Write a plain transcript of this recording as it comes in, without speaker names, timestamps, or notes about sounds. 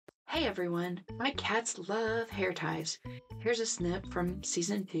Hey everyone, my cats love hair ties. Here's a snip from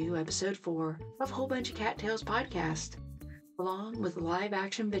season 2, episode 4 of Whole Bunch of Cattails podcast, along with a live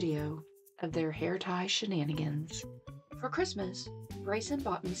action video of their hair tie shenanigans. For Christmas, Grayson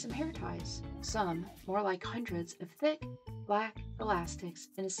bought me some hair ties, some more like hundreds of thick, black elastics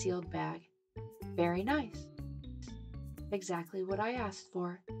in a sealed bag. Very nice. Exactly what I asked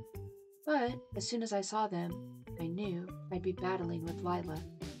for. But as soon as I saw them, I knew I'd be battling with Lila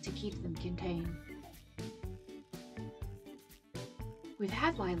to keep them contained. We've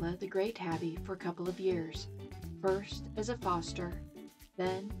had Lila, the gray tabby, for a couple of years, first as a foster,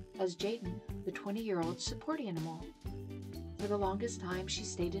 then as Jaden, the 20-year-old support animal. For the longest time, she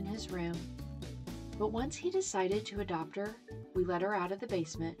stayed in his room, but once he decided to adopt her, we let her out of the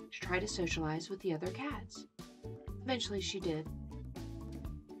basement to try to socialize with the other cats. Eventually she did.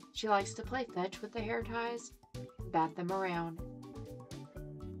 She likes to play fetch with the hair ties, bat them around.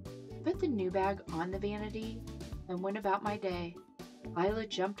 Put the new bag on the vanity and went about my day. Lila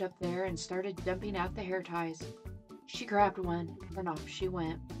jumped up there and started dumping out the hair ties. She grabbed one and off she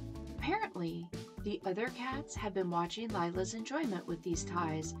went. Apparently, the other cats had been watching Lila's enjoyment with these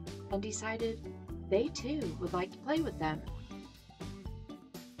ties and decided they too would like to play with them.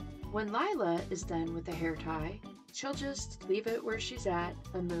 When Lila is done with the hair tie, she'll just leave it where she's at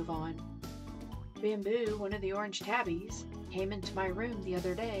and move on. Bamboo, one of the orange tabbies, came into my room the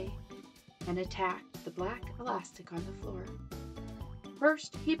other day and attacked the black elastic on the floor.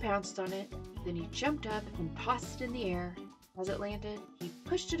 First, he pounced on it, then he jumped up and tossed it in the air. As it landed, he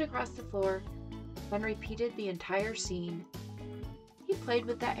pushed it across the floor and repeated the entire scene. He played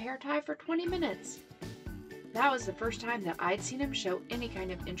with that hair tie for 20 minutes. That was the first time that I'd seen him show any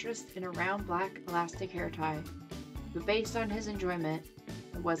kind of interest in a round black elastic hair tie. But based on his enjoyment,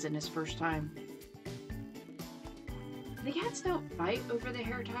 it wasn't his first time. The cats don't fight over the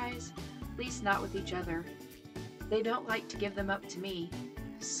hair ties, at least not with each other. They don't like to give them up to me.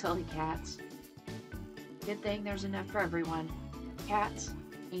 Silly cats. Good thing there's enough for everyone, cats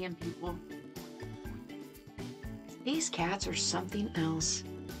and people. These cats are something else.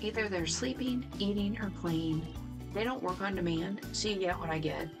 Either they're sleeping, eating, or playing. They don't work on demand, so you get what I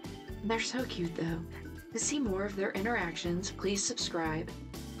get. And they're so cute though. To see more of their interactions, please subscribe.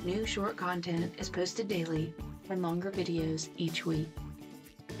 New short content is posted daily and longer videos each week.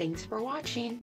 Thanks for watching.